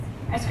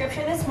Our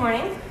scripture this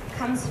morning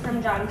comes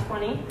from John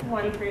 20,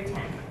 1 through 10.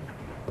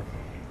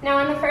 Now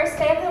on the first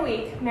day of the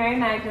week, Mary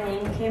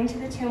Magdalene came to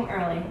the tomb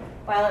early,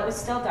 while it was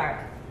still dark,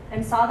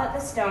 and saw that the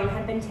stone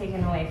had been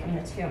taken away from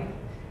the tomb.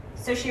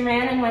 So she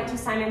ran and went to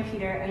Simon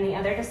Peter and the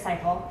other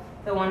disciple,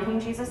 the one whom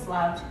Jesus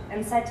loved,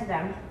 and said to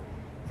them,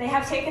 "They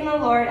have taken the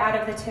Lord out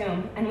of the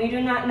tomb, and we do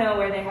not know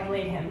where they have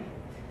laid him."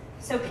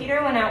 So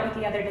Peter went out with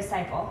the other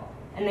disciple,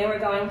 and they were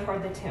going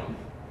toward the tomb.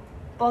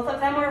 Both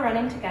of them were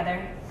running together,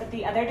 but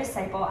the other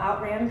disciple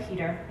outran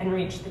Peter and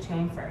reached the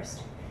tomb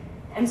first.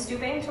 And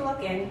stooping to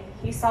look in,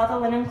 he saw the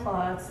linen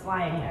cloths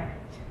lying there,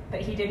 but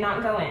he did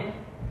not go in.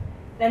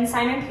 Then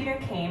Simon Peter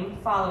came,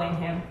 following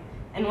him,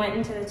 and went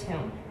into the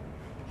tomb.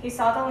 He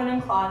saw the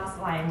linen cloths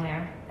lying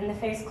there, and the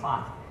face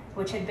cloth,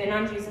 which had been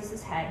on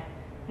Jesus' head,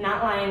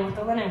 not lying with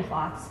the linen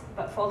cloths,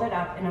 but folded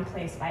up in a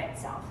place by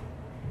itself.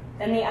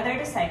 Then the other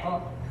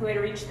disciple, who had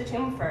reached the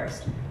tomb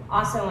first,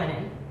 also went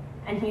in,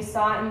 and he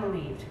saw and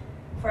believed.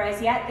 For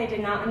as yet they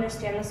did not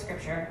understand the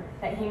scripture,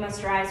 that he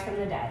must rise from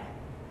the dead.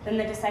 Then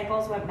the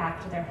disciples went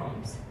back to their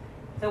homes.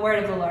 The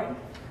word of the Lord.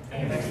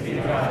 Thanks be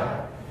to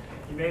God.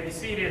 You may be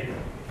seated.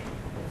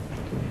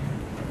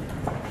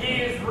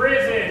 He is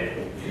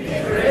risen. He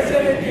is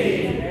risen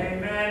indeed.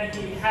 Amen.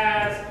 He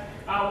has.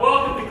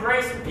 Welcome to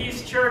Grace and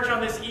Peace Church on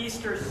this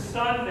Easter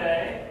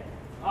Sunday.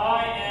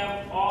 I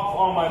am off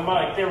on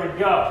my mic. There we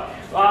go.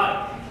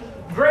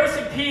 Grace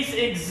and Peace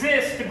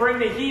exists to bring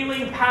the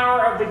healing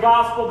power of the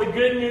gospel, the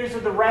good news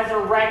of the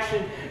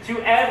resurrection,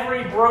 to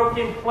every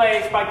broken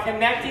place by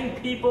connecting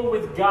people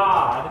with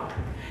God,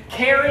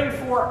 caring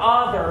for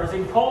others,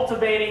 and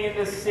cultivating in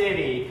the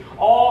city,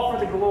 all for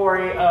the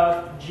glory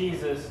of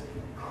Jesus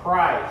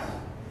Christ.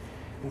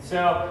 And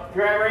so, if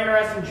you're ever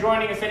interested in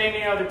joining us at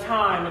any other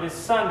time, it is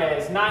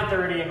Sundays,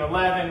 9:30 and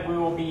 11. We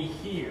will be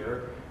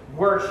here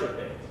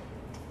worshiping.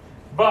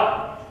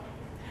 But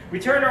we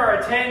turn our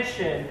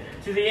attention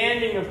to the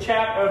ending of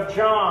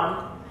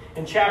John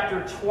in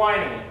chapter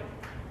 20.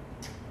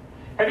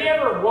 Have you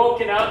ever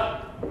woken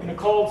up in a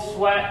cold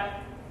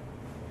sweat?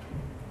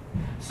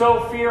 So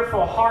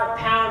fearful, heart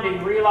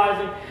pounding,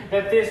 realizing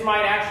that this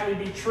might actually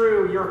be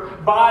true. Your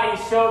body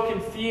so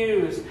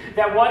confused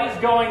that what is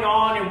going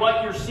on and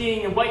what you're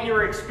seeing and what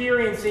you're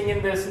experiencing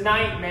in this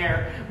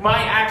nightmare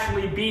might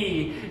actually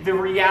be the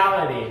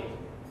reality.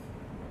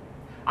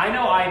 I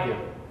know I do.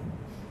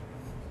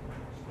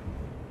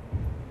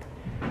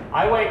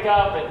 I wake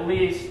up at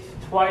least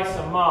twice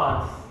a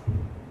month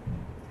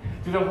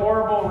to the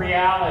horrible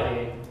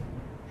reality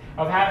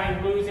of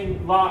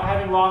having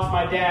lost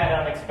my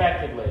dad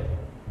unexpectedly.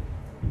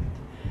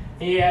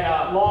 He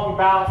had long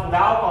bouts with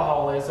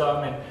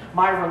alcoholism, and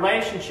my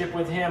relationship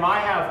with him, I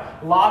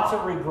have lots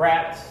of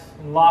regrets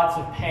and lots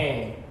of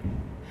pain.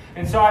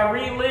 And so I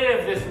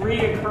relive this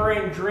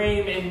reoccurring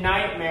dream and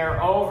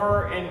nightmare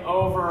over and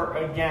over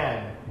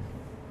again.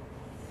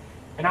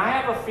 And I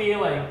have a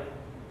feeling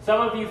some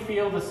of you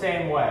feel the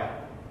same way.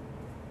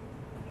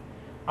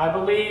 I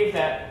believe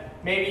that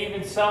maybe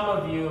even some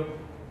of you,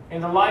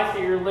 in the life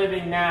that you're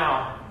living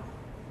now,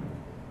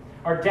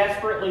 are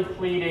desperately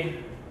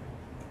pleading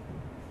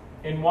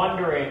and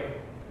wondering,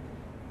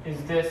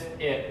 is this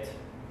it?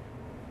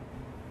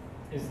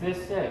 Is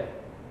this it?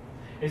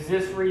 Is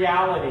this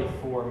reality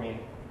for me?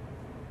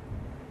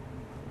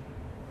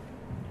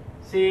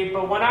 See,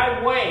 but when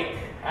I wake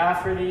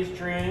after these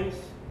dreams,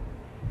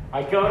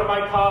 I go to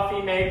my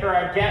coffee maker,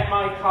 I get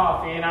my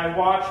coffee, and I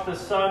watch the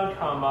sun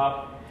come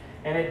up,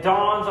 and it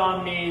dawns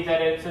on me that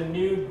it's a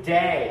new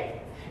day,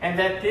 and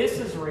that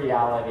this is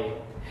reality.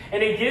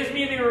 And it gives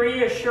me the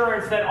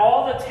reassurance that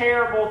all the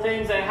terrible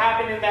things that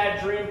happened in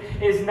that dream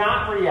is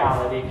not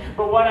reality.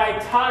 But what I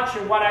touch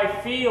and what I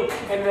feel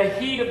and the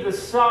heat of the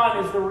sun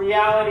is the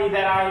reality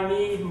that I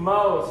need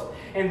most.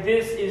 And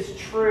this is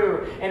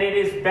true, and it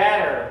is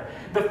better.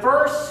 The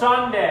first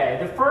Sunday,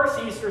 the first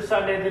Easter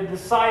Sunday, the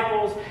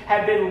disciples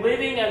had been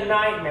living a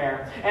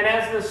nightmare. And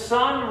as the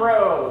sun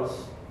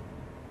rose,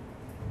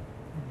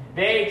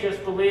 they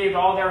just believed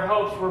all their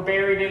hopes were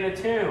buried in a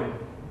tomb.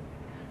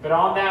 But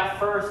on that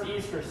first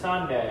Easter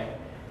Sunday,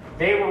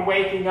 they were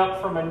waking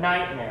up from a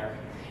nightmare.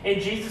 In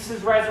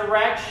Jesus'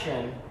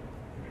 resurrection,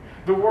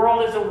 the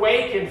world is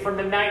awakened from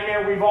the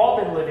nightmare we've all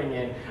been living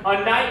in.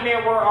 A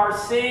nightmare where our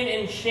sin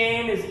and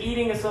shame is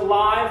eating us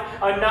alive.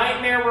 A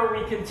nightmare where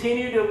we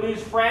continue to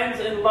lose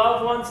friends and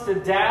loved ones to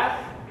death.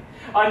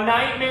 A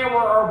nightmare where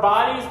our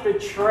bodies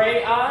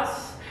betray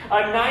us.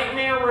 A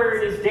nightmare where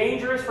it is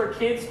dangerous for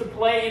kids to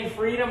play in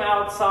freedom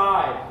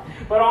outside.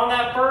 But on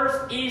that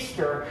first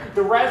Easter,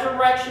 the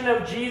resurrection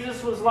of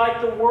Jesus was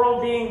like the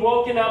world being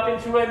woken up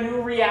into a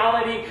new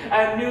reality,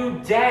 a new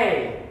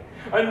day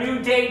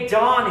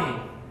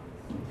dawning.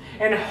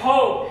 And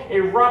hope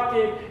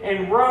erupted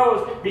and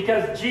rose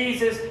because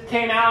Jesus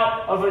came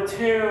out of a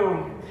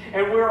tomb.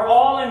 And we're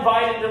all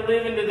invited to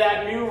live into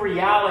that new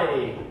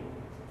reality.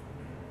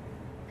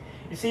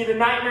 You see, the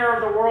nightmare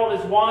of the world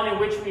is one in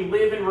which we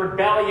live in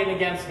rebellion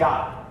against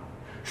God,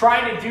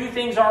 trying to do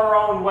things our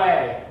own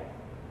way.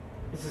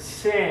 It's a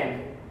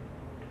sin.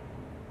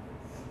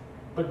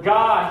 But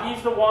God,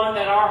 He's the one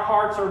that our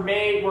hearts were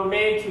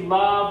made to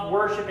love,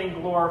 worship, and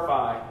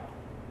glorify.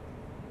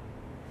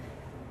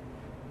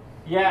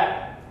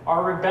 Yet,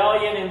 our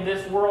rebellion in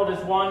this world is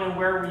one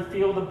where we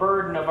feel the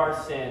burden of our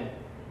sin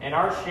and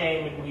our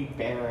shame, and we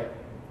bear it.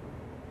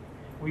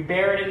 We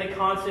bear it in the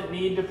constant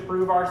need to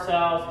prove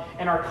ourselves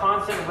and our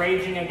constant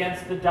raging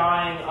against the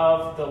dying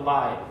of the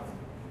life.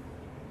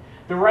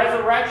 The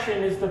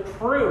resurrection is the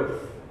proof,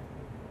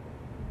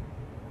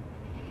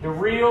 the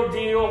real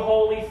deal,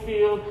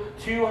 Holyfield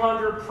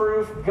 200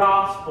 proof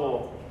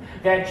gospel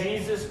that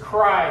Jesus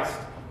Christ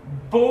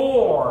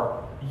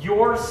bore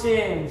your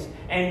sins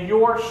and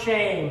your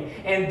shame,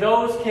 and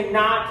those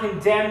cannot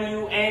condemn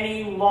you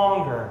any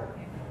longer.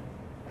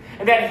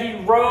 And that He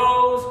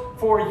rose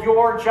for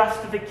your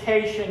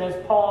justification, as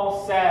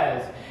Paul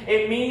says.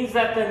 It means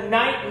that the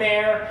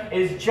nightmare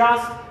is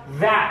just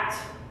that,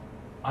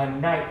 a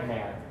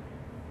nightmare.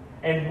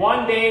 And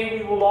one day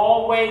we will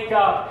all wake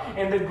up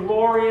in the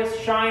glorious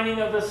shining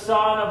of the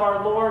Son of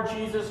our Lord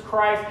Jesus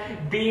Christ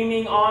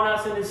beaming on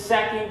us in His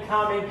second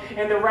coming.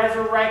 And the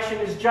resurrection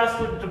is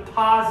just a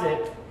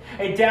deposit,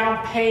 a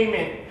down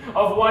payment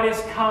of what is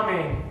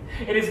coming.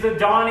 It is the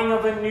dawning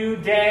of a new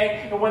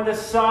day, and when the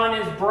sun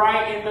is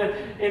bright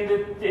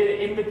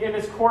in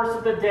its course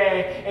of the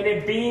day, and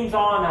it beams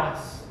on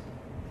us,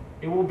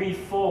 it will be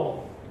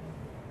full.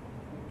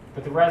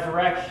 But the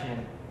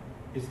resurrection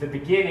is the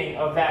beginning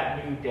of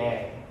that new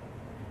day.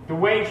 The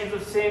wages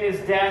of sin is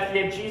death,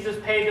 yet Jesus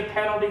paid the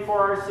penalty for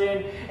our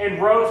sin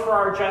and rose for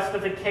our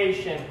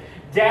justification.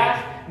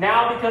 Death,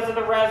 now because of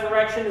the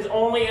resurrection, is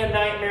only a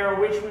nightmare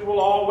which we will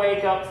all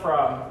wake up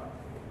from.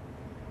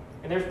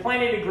 And there's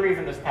plenty to grieve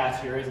in this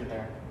past year, isn't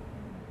there?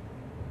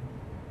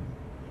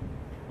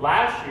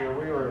 Last year,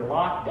 we were in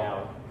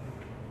lockdown,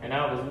 and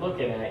I was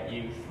looking at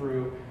you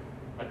through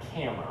a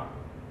camera.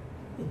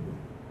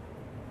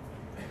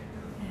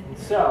 And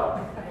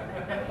so,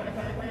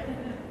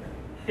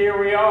 here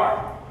we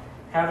are,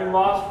 having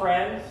lost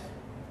friends,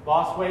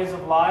 lost ways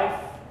of life,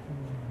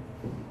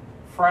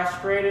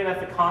 frustrated at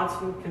the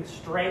constant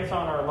constraints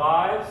on our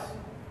lives.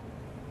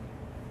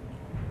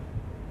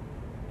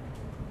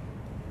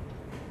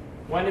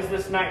 When is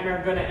this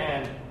nightmare going to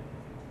end?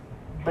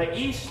 But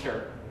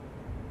Easter's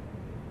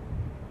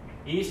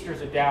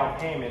a down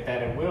payment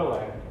that it will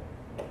end.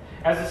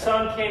 As the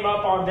sun came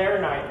up on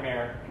their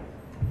nightmare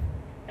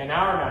and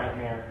our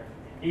nightmare,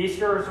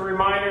 Easter is a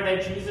reminder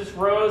that Jesus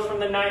rose from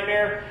the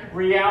nightmare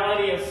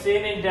reality of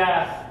sin and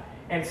death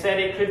and said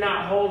it could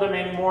not hold Him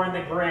anymore in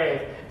the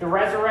grave. The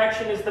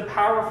resurrection is the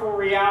powerful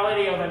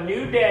reality of a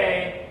new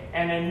day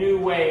and a new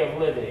way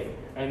of living.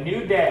 A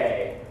new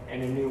day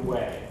and a new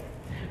way.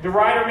 The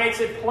writer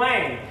makes it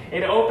plain.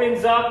 It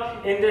opens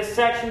up in this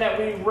section that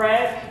we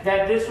read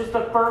that this was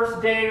the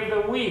first day of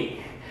the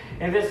week.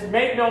 And this,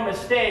 make no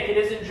mistake, it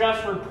isn't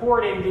just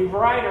reporting. The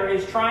writer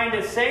is trying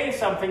to say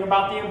something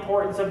about the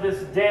importance of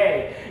this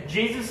day.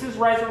 Jesus'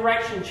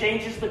 resurrection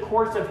changes the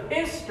course of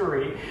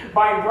history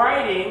by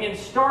writing and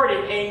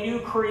starting a new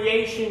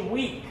creation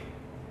week.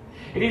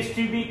 It is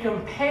to be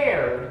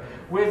compared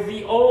with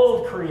the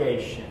old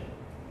creation.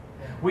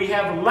 We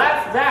have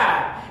left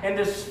that and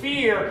the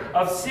sphere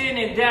of sin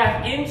and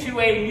death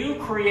into a new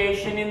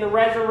creation in the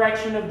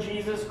resurrection of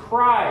Jesus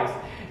Christ.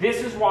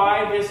 This is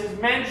why this is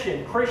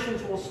mentioned.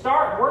 Christians will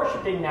start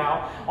worshiping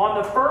now on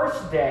the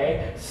first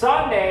day,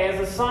 Sunday,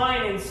 as a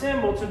sign and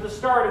symbol to the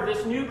start of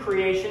this new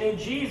creation in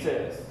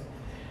Jesus.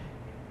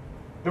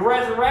 The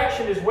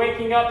resurrection is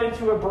waking up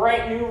into a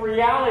bright new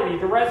reality.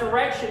 The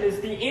resurrection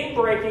is the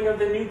inbreaking of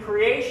the new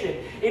creation.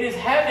 It is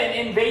heaven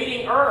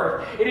invading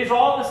earth. It is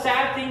all the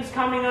sad things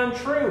coming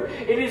untrue.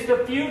 It is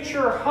the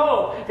future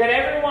hope that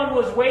everyone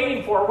was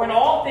waiting for, when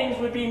all things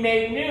would be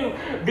made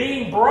new,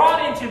 being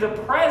brought into the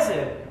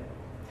present.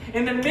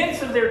 In the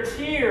midst of their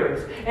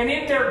tears and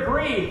in their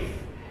grief,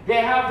 they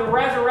have the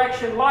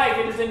resurrection life.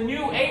 It is a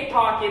new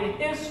epoch in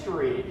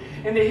history,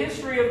 in the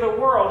history of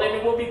the world, and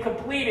it will be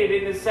completed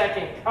in the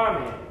second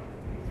coming.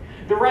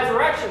 The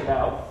resurrection,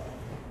 though,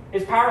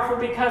 is powerful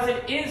because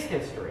it is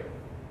history.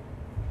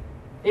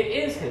 It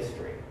is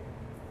history.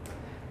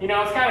 You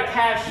know, it's kind of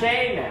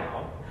cliche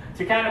now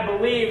to kind of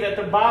believe that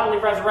the bodily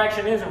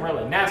resurrection isn't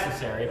really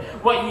necessary.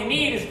 What you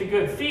need is the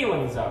good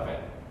feelings of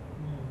it.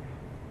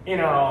 You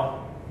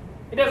know,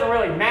 it doesn't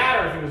really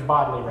matter if he was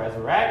bodily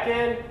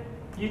resurrected.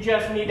 You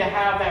just need to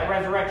have that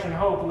resurrection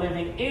hope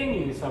living in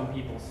you, some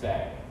people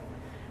say.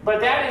 But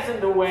that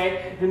isn't the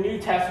way the New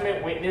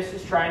Testament witness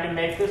is trying to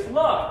make this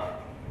look.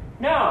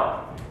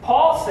 No.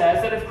 Paul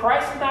says that if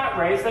Christ is not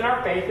raised, then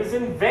our faith is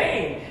in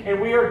vain, and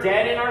we are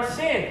dead in our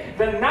sin.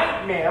 The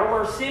nightmare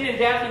where sin and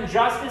death,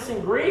 injustice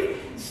and grief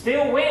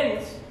still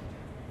wins.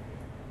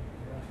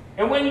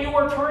 And when you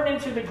are turned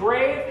into the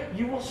grave,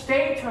 you will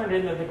stay turned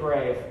into the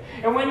grave.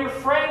 And when your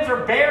friends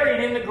are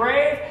buried in the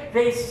grave,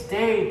 they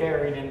stay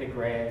buried in the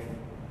grave.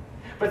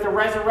 But the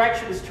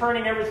resurrection is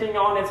turning everything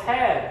on its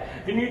head.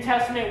 The New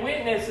Testament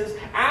witnesses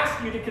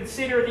ask you to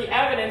consider the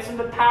evidence and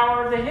the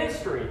power of the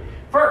history.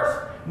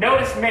 First,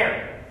 notice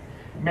Mary.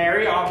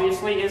 Mary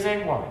obviously is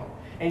a woman,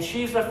 and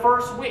she's the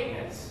first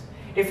witness.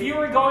 If you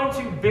were going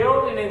to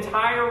build an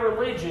entire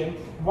religion,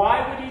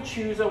 why would you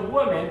choose a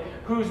woman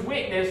whose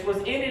witness was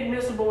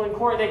inadmissible in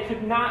court? They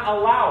could not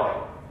allow it.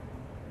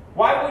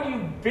 Why would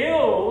you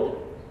build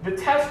the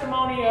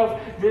testimony of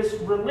this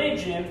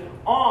religion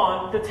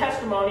on the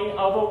testimony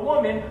of a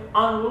woman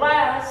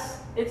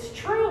unless it's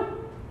true?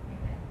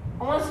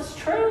 Unless it's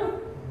true.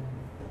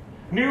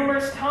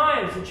 Numerous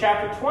times in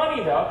chapter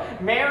 20, though,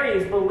 Mary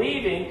is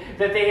believing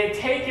that they had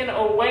taken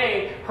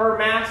away her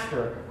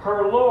master,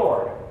 her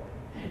Lord.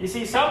 You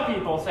see, some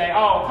people say,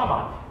 oh, come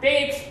on.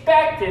 They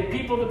expected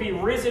people to be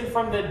risen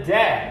from the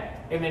dead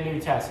in the New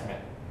Testament.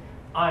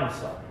 I'm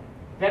sorry.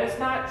 That is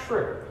not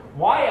true.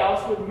 Why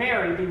else would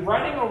Mary be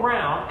running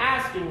around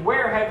asking,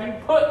 where have you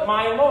put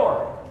my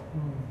Lord?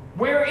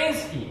 Where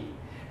is he?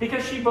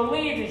 Because she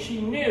believed and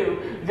she knew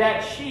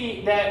that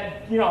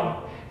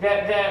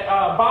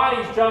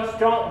bodies just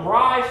don't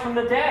rise from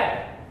the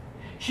dead.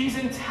 She's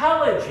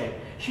intelligent.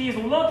 She's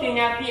looking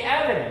at the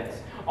evidence.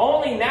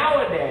 Only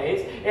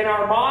nowadays, in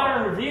our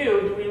modern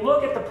view, do we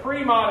look at the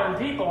pre-modern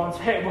people and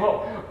say,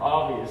 well,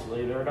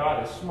 obviously they're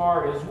not as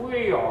smart as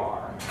we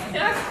are. And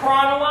that's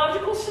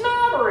chronological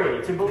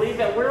snobbery to believe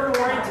that we're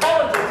more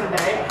intelligent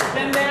today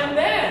than them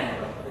then.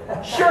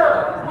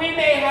 Sure, we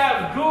may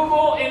have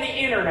Google and the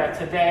internet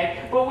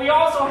today, but we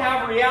also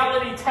have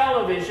reality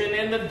television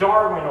and the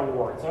Darwin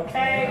Awards,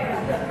 okay?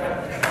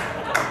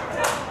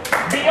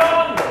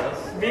 Beyond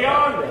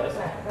this,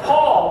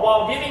 Paul,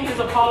 while giving his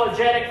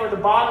apologetic for the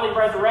bodily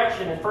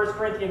resurrection in 1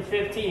 Corinthians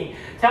 15,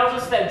 tells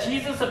us that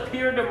Jesus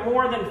appeared to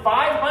more than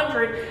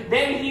 500,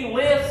 then he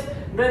lists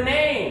the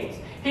names.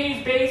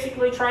 He's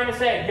basically trying to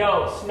say,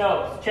 yo,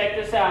 Snopes, check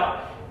this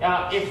out.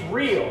 It's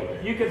real.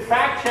 You can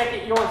fact check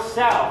it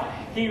yourself.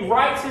 He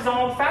writes his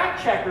own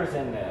fact checkers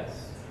in this.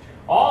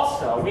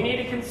 Also, we need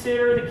to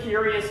consider the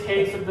curious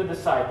case of the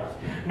disciples.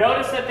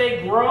 Notice that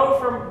they grow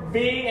from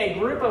being a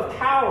group of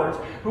cowards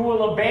who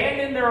will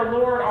abandon their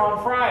Lord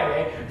on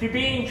Friday to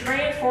being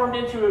transformed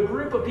into a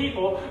group of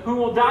people who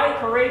will die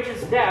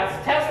courageous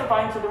deaths,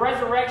 testifying to the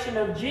resurrection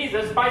of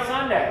Jesus by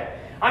Sunday.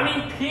 I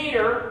mean,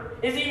 Peter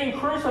is even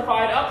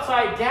crucified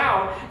upside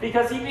down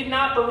because he did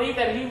not believe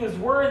that he was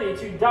worthy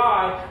to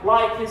die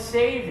like his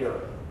Savior.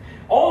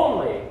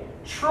 Only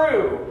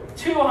true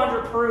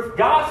 200 proof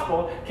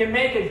gospel can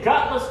make a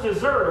gutless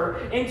deserter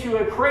into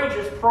a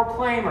courageous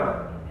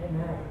proclaimer.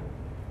 Amen.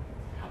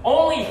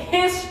 Only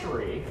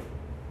history,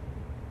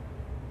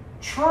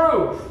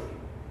 truth,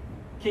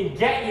 can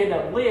get you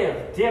to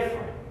live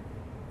different.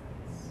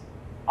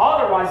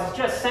 Otherwise, it's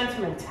just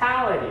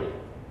sentimentality.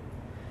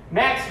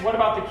 Next, what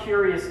about the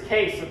curious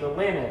case of the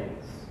linens?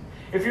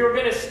 If you were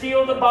going to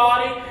steal the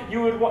body,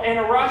 you would, in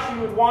a rush, you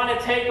would want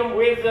to take them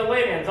with the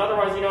linens.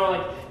 Otherwise,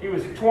 it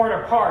was torn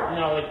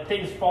apart,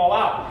 things fall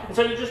out. And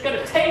so you're just going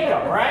to take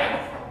them,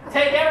 right?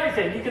 Take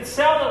everything. You could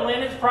sell the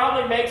linens,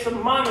 probably make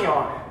some money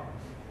on it.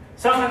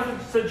 Some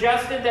have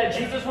suggested that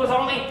Jesus was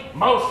only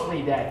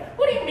mostly dead.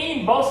 What do you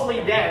mean mostly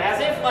dead? As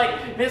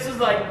if this is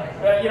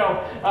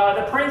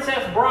the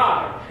Princess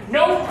Bride.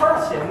 No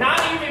person,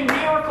 not even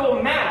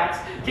Miracle Max,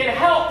 can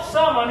help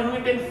someone who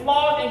had been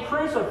flogged and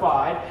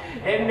crucified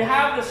and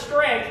have the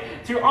strength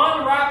to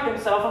unwrap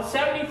himself of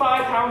 75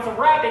 pounds of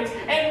wrappings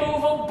and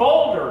move a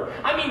boulder.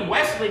 I mean,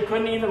 Wesley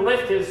couldn't even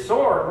lift his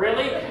sword,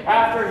 really,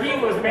 after he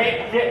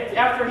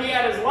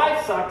had his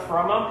life sucked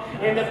from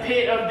him in the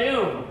pit of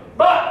doom.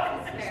 But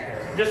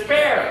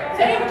despair.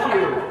 Thank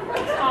you.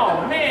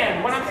 Oh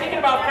man, when I'm thinking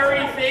about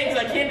 30 things,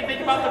 I can't think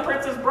about the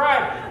Princess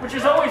Bride, which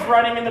is always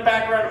running in the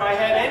background of my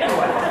head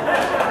anyway.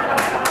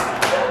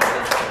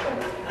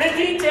 The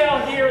detail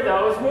here,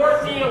 though, is more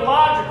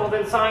theological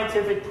than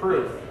scientific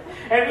proof.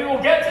 And we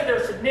will get to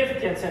their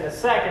significance in a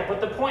second,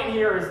 but the point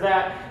here is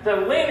that the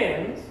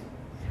linens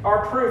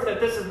are proof that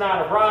this is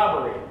not a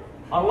robbery,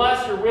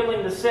 unless you're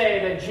willing to say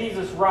that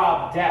Jesus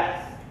robbed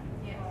death.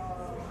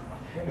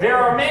 There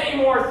are many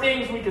more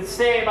things we could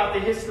say about the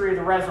history of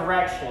the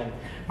resurrection,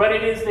 but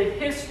it is the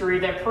history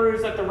that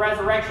proves that the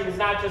resurrection is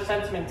not just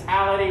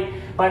sentimentality,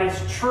 but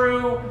is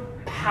true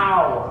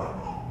power.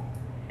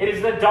 It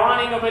is the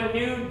dawning of a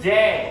new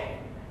day.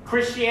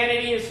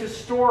 Christianity is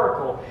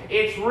historical.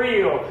 It's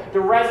real. The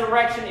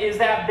resurrection is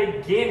that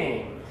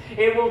beginning.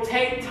 It will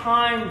take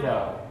time,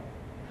 though.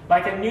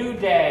 Like a new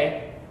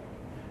day,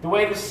 the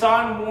way the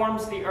sun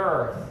warms the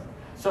earth,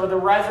 so the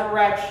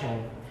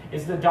resurrection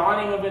is the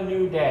dawning of a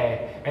new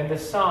day, and the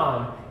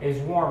sun is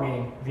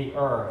warming the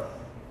earth.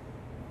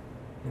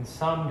 And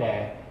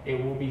someday,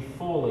 it will be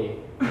fully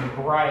in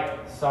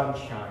bright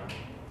sunshine.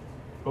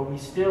 But we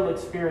still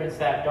experience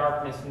that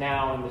darkness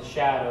now in the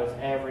shadows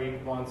every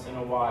once in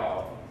a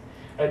while.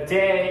 A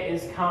day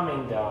is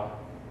coming, though,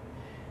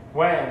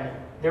 when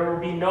there will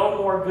be no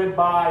more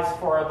goodbyes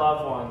for our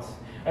loved ones.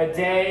 A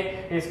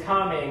day is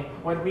coming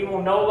when we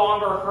will no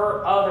longer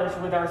hurt others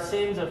with our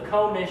sins of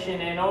commission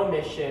and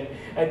omission.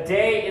 A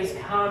day is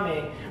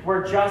coming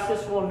where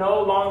justice will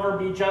no longer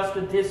be just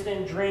a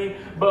distant dream,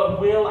 but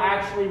will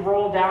actually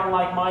roll down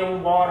like mighty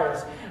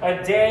waters.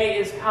 A day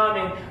is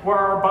coming where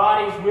our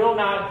bodies will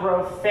not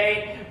grow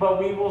faint, but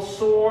we will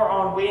soar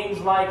on wings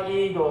like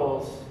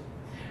eagles.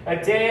 A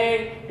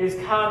day is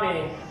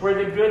coming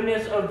where the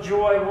goodness of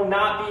joy will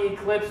not be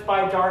eclipsed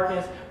by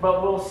darkness,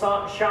 but will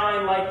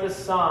shine like the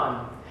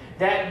sun.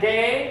 That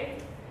day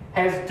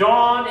has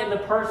dawned in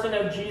the person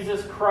of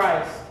Jesus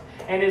Christ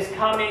and is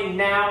coming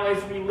now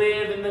as we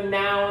live in the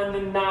now and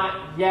the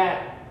not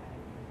yet.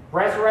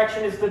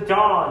 Resurrection is the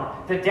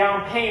dawn, the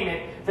down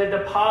payment, the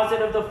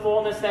deposit of the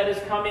fullness that is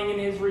coming in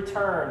his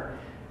return.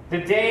 The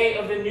day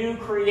of the new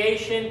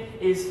creation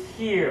is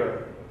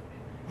here.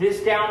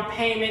 This down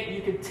payment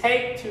you could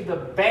take to the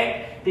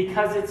bank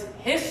because it's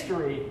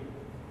history.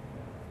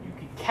 You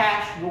could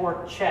cash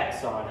your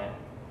checks on it.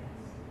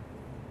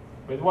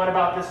 But what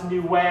about this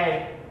new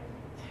way?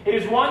 It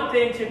is one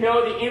thing to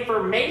know the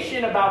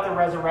information about the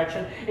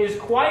resurrection. It is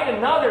quite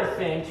another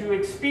thing to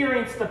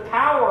experience the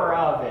power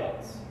of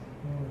it.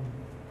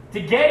 To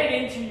get it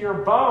into your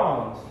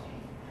bones.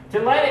 To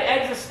let it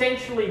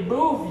existentially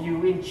move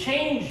you and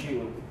change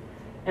you.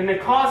 And to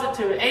cause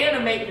it to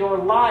animate your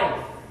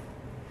life.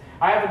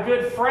 I have a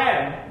good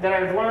friend that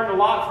I've learned a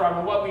lot from,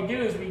 and what we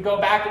do is we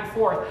go back and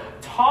forth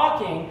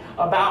talking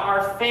about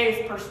our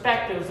faith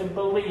perspectives and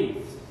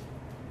beliefs.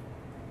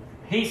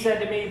 He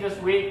said to me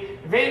this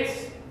week,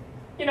 Vince,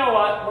 you know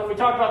what? When we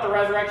talk about the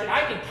resurrection,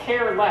 I could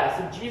care less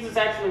if Jesus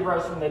actually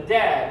rose from the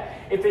dead.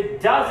 If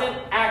it doesn't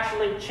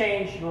actually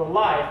change your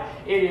life,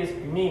 it is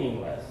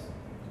meaningless.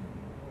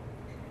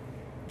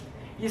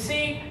 You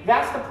see,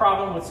 that's the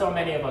problem with so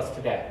many of us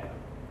today.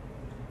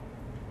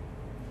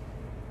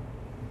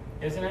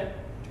 Isn't it?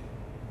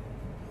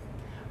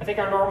 I think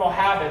our normal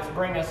habits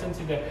bring us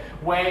into the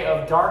way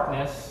of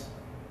darkness,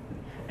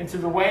 into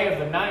the way of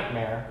the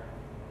nightmare.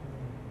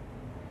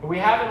 We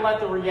haven't let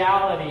the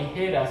reality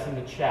hit us in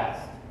the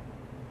chest.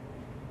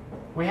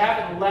 We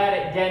haven't let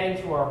it get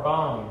into our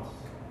bones.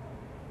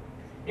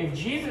 If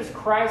Jesus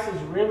Christ is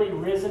really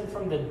risen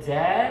from the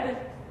dead,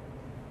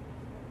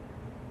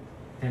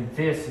 then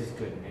this is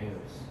good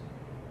news.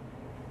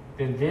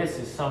 Then this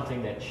is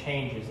something that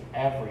changes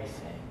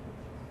everything.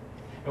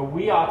 And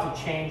we ought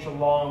to change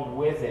along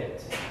with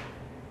it.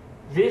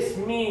 This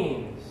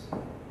means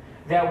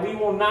that we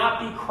will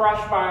not be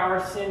crushed by our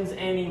sins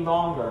any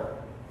longer.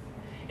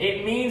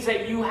 It means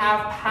that you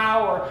have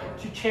power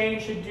to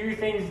change, to do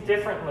things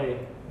differently.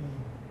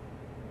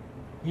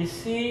 You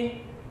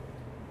see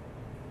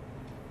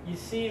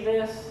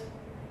this?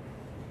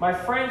 My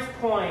friend's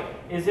point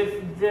is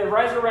if the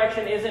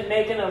resurrection isn't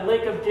making a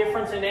lick of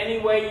difference in any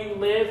way you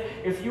live,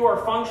 if you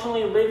are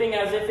functionally living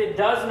as if it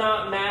does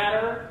not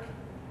matter,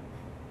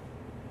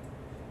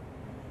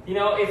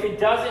 if it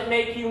doesn't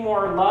make you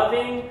more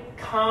loving,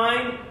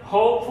 kind,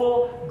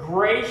 hopeful,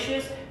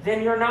 gracious,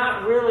 then you're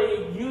not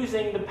really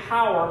using the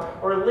power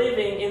or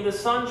living in the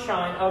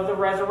sunshine of the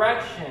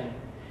resurrection.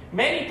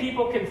 Many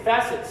people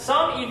confess it.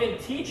 Some even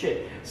teach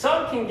it.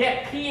 Some can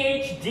get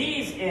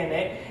PhDs in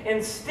it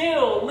and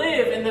still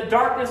live in the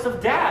darkness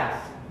of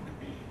death.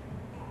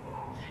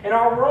 In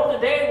our world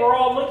today, we're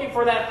all looking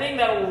for that thing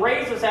that will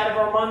raise us out of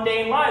our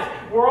mundane lives.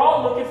 We're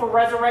all looking for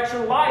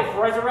resurrection life,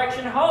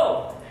 resurrection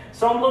hope.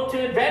 Some look to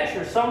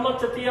adventure. Some look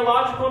to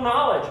theological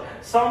knowledge.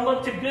 Some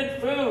look to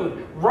good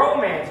food,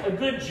 romance, a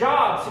good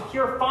job,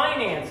 secure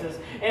finances.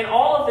 And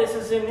all of this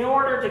is in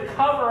order to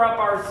cover up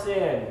our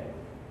sin.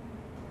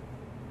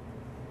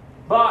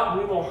 But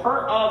we will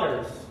hurt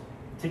others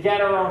to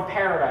get our own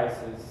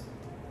paradises.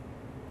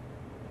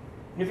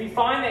 And if you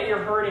find that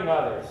you're hurting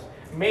others,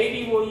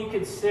 maybe will you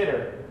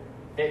consider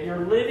that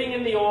you're living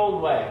in the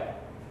old way,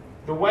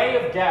 the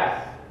way of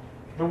death,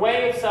 the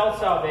way of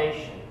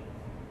self-salvation.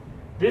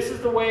 This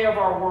is the way of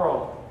our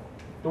world,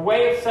 the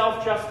way of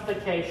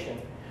self-justification,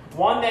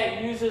 one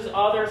that uses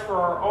others for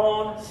our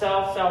own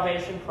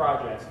self-salvation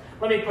projects.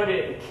 Let me put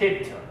it in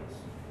kid terms.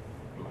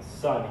 My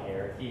son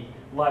here, he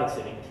likes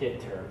it in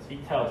kid terms. He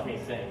tells me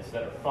things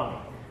that are funny,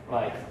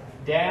 like,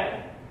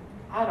 Dad,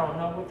 I don't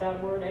know what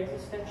that word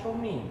existential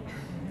means.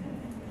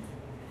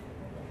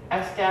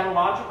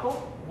 Eschatological?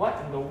 What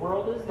in the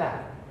world is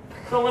that?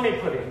 So let me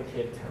put it in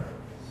kid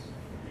terms.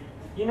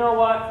 You know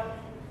what?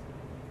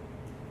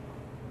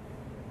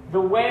 The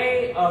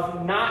way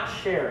of not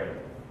sharing,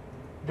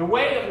 the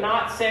way of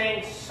not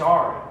saying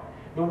sorry,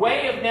 the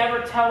way of never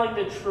telling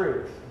the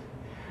truth,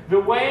 the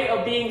way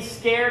of being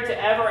scared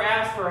to ever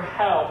ask for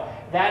help,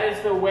 that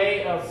is the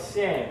way of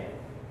sin.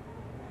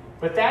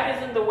 But that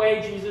isn't the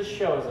way Jesus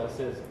shows us,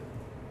 is it?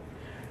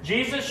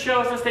 Jesus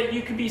shows us that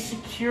you can be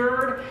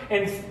secured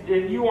and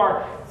you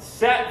are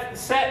set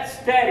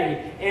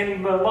steady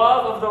in the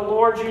love of the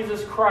Lord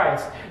Jesus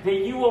Christ.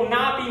 That you will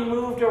not be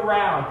moved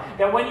around.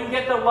 That when you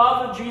get the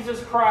love of Jesus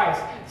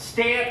Christ,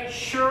 stand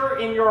sure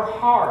in your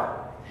heart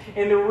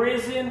in the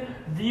risen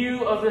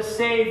view of the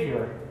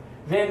Savior,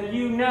 then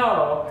you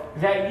know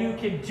that you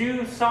can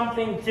do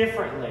something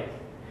differently.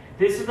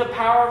 This is the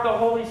power of the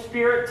Holy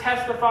Spirit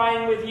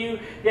testifying with you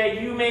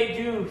that you may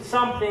do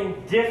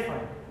something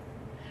different.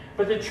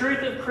 But the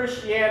truth of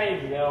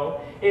Christianity, though,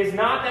 is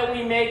not that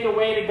we make a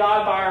way to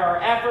God by our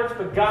efforts,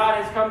 but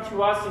God has come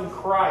to us in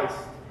Christ.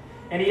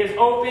 And He has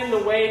opened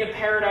the way to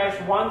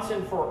paradise once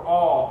and for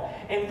all.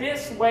 And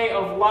this way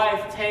of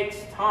life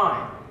takes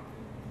time.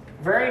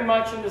 very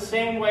much in the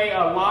same way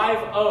a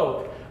live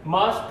oak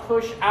must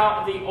push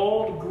out the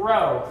old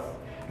growth,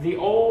 the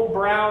old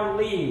brown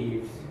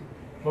leaves,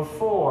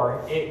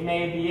 before it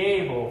may be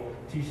able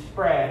to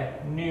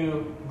spread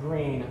new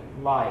green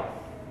life.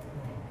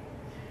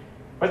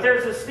 But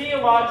there's this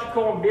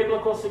theological and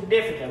biblical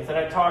significance that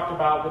I talked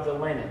about with the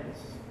linens.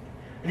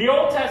 The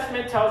Old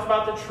Testament tells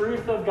about the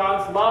truth of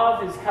God's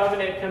love, His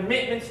covenant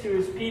commitments to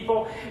His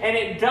people, and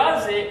it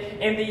does it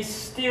in these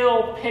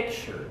still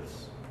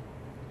pictures.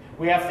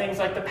 We have things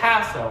like the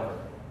Passover,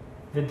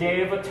 the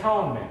Day of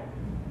Atonement,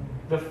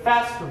 the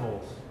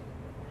festivals.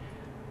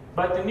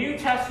 But the New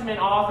Testament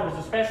authors,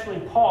 especially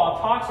Paul,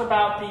 talks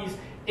about these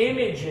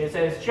images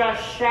as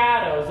just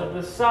shadows of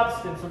the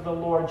substance of the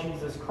Lord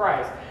Jesus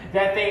Christ,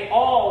 that they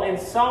all in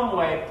some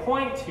way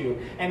point to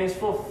and is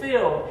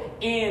fulfilled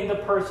in the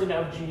person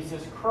of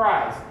Jesus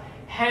Christ.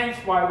 Hence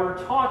why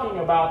we're talking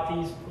about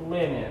these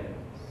linens.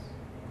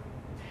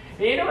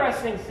 The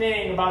interesting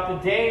thing about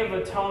the Day of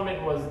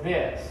Atonement was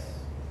this.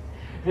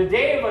 The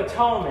Day of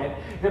Atonement,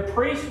 the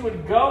priest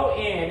would go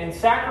in and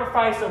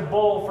sacrifice a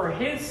bull for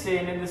his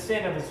sin and the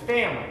sin of his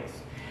families.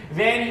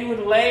 Then he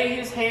would lay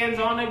his hands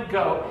on a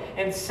goat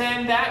and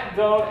send that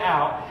goat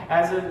out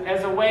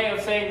as a way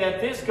of saying that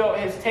this goat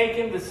has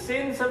taken the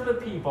sins of the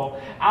people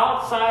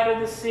outside of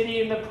the city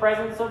in the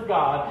presence of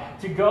God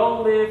to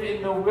go live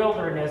in the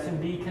wilderness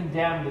and be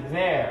condemned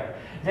there.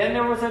 Then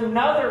there was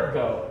another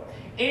goat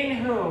in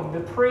whom the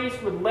priest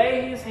would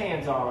lay his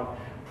hands on,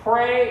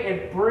 pray,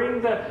 and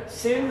bring the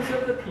sins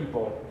of the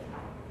people,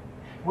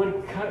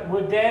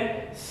 would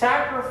then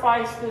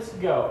sacrifice this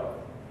goat,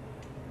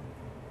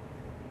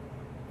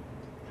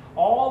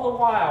 all the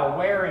while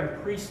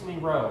wearing priestly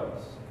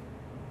robes.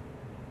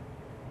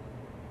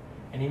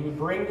 And he would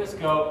bring this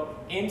goat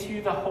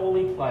into the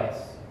holy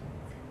place,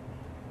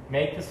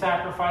 make the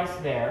sacrifice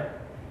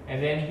there,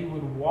 and then he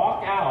would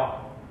walk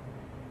out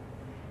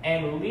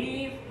and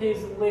leave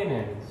his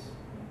linens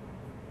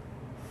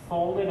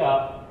folded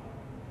up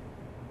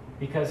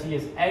because he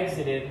has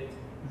exited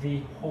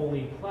the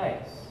holy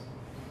place,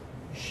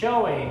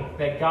 showing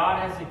that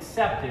God has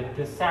accepted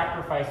the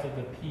sacrifice of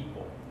the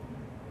people.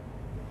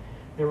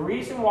 The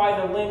reason why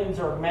the linens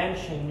are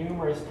mentioned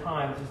numerous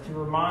times is to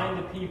remind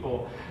the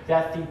people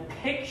that the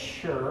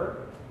picture,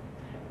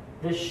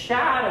 the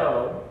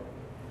shadow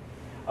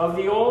of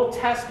the Old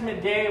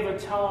Testament Day of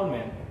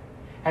Atonement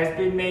has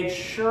been made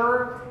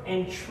sure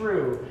and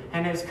true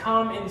and has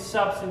come in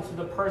substance to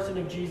the person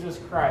of Jesus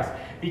Christ.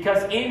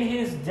 Because in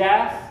his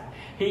death,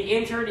 he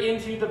entered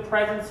into the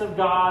presence of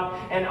God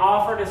and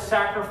offered a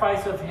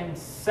sacrifice of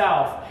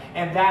himself,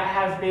 and that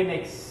has been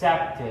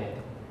accepted.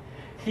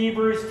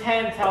 Hebrews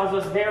 10 tells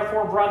us,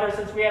 therefore, brothers,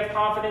 since we have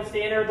confidence to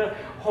enter the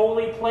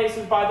holy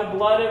places by the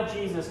blood of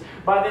Jesus,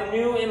 by the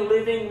new and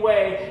living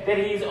way that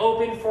he's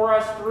opened for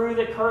us through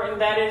the curtain,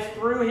 that is,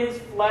 through his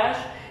flesh,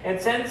 and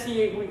since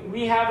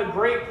we have a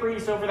great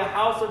priest over the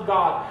house of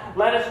God,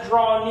 let us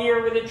draw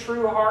near with a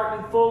true heart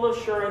and full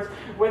assurance,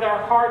 with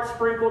our hearts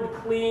sprinkled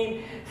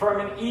clean from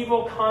an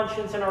evil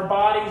conscience and our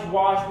bodies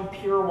washed with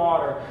pure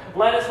water.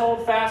 Let us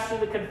hold fast to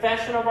the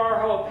confession of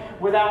our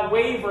hope without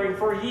wavering,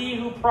 for he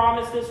who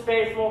promised is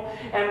faithful.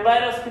 And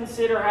let us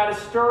consider how to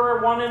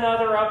stir one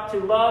another up to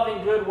love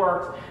and good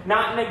works,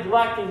 not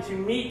neglecting to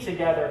meet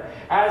together,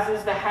 as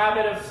is the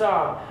habit of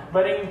some,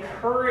 but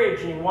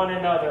encouraging one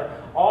another,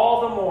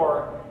 all the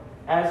more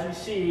as you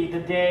see the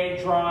day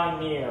drawing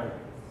near.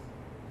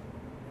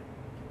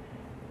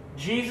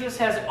 Jesus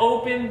has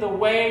opened the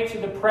way to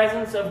the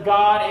presence of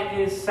God in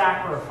his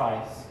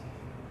sacrifice.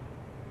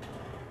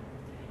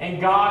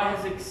 And God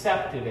has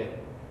accepted it.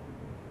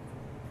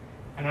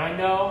 And I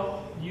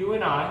know you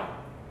and I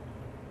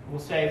will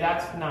say,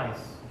 that's nice.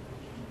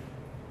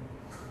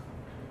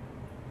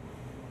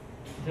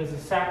 Does the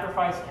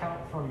sacrifice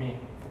count for me?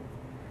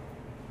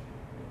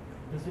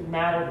 Does it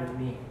matter to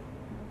me?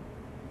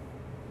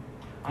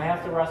 I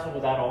have to wrestle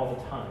with that all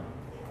the time.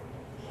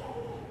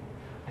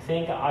 I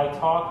think I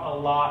talk a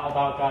lot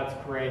about God's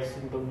grace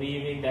and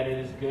believing that it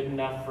is good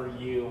enough for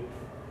you.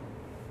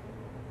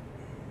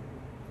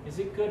 Is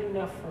it good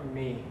enough for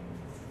me?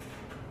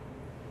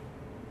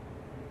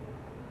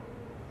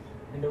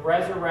 And the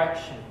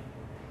resurrection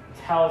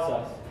tells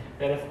us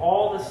that if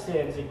all the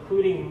sins,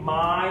 including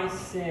my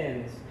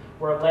sins,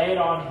 were laid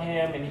on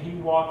him and he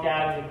walked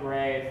out of the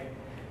grave,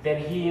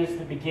 then he is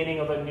the beginning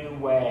of a new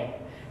way.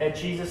 That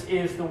Jesus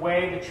is the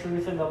way, the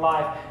truth, and the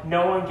life.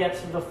 No one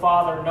gets to the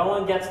Father. No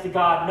one gets to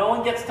God. No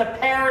one gets to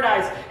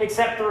paradise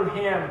except through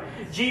him.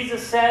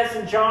 Jesus says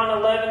in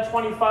John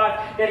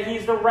 11:25 that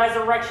he's the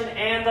resurrection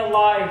and the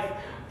life.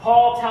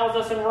 Paul tells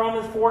us in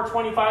Romans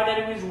 4:25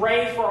 that he was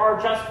raised for our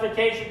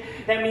justification.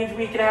 That means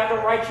we can have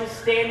the righteous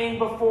standing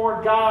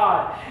before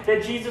God.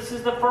 That Jesus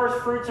is the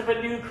first fruits of a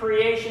new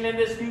creation. And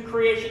this new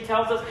creation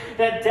tells us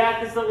that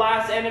death is the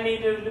last enemy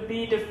to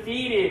be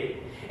defeated.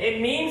 It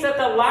means that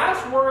the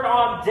last word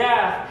on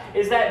death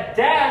is that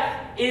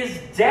death is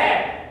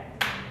dead.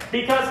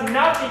 Because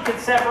nothing can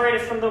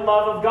separate us from the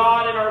love of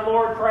God and our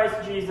Lord Christ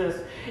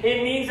Jesus.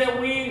 It means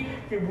that we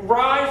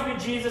rise with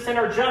Jesus and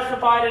are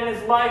justified in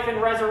his life and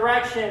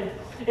resurrection.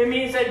 It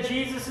means that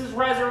Jesus'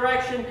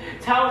 resurrection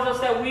tells us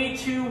that we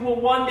too will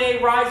one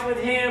day rise with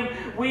Him.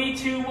 We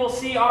too will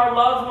see our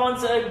loved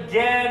ones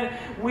again.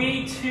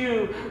 We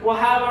too will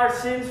have our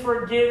sins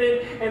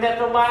forgiven, and that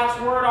the last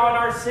word on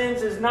our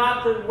sins is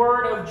not the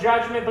word of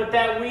judgment, but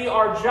that we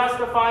are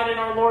justified in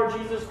our Lord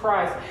Jesus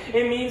Christ.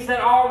 It means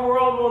that our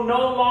world will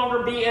no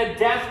longer be a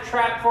death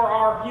trap for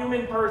our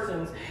human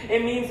persons.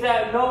 It means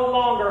that no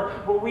longer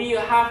will we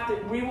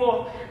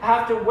will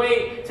have to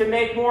wait to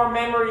make more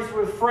memories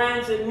with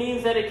friends. It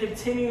means that it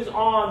continues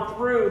on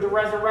through the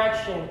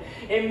resurrection.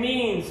 It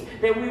means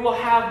that we will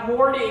have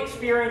more to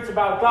experience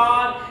about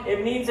God.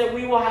 It means that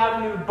we will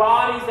have new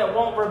bodies that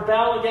won't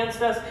rebel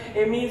against us.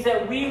 It means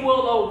that we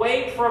will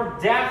awake from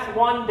death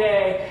one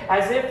day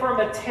as if from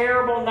a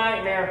terrible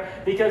nightmare,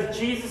 because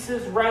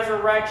Jesus'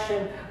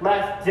 resurrection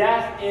left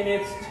death in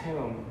its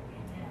tomb.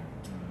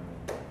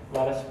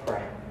 Let us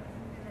pray.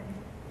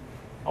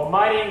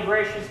 Almighty and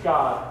gracious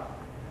God,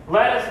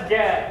 let us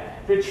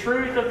get the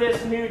truth of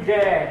this new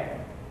day.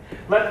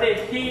 Let the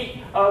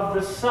heat of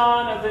the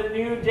sun of the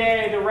new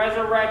day, the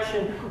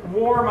resurrection,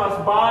 warm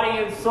us body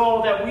and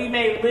soul, that we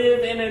may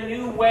live in a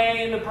new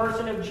way in the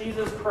person of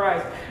Jesus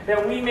Christ,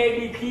 that we may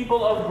be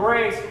people of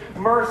grace,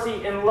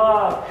 mercy, and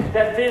love,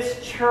 that this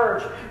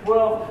church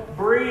will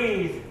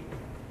breathe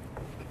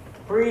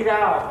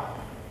out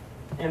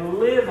and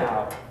live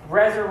out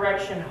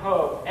resurrection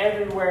hope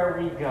everywhere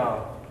we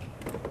go.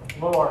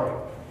 Lord,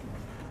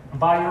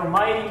 by your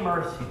mighty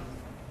mercy,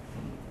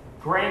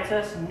 grant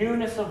us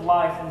newness of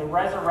life in the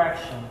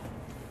resurrection.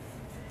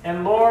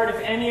 And Lord, if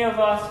any of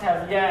us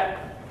have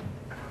yet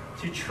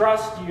to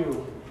trust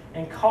you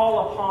and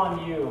call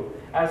upon you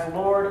as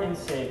Lord and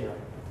Savior,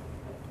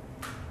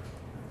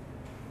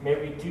 may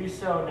we do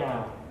so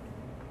now.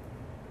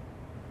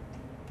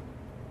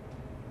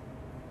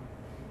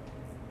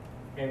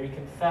 May we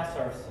confess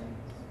our sins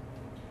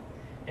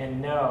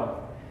and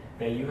know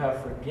that you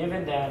have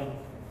forgiven them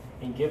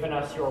and given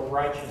us your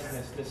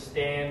righteousness to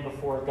stand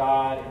before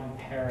God in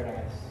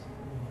paradise.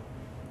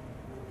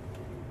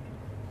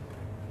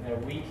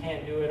 That we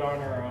can't do it on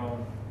our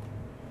own,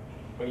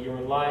 but your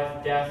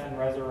life, death, and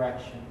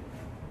resurrection,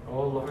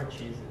 oh Lord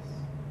Jesus,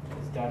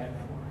 has done it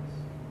for us.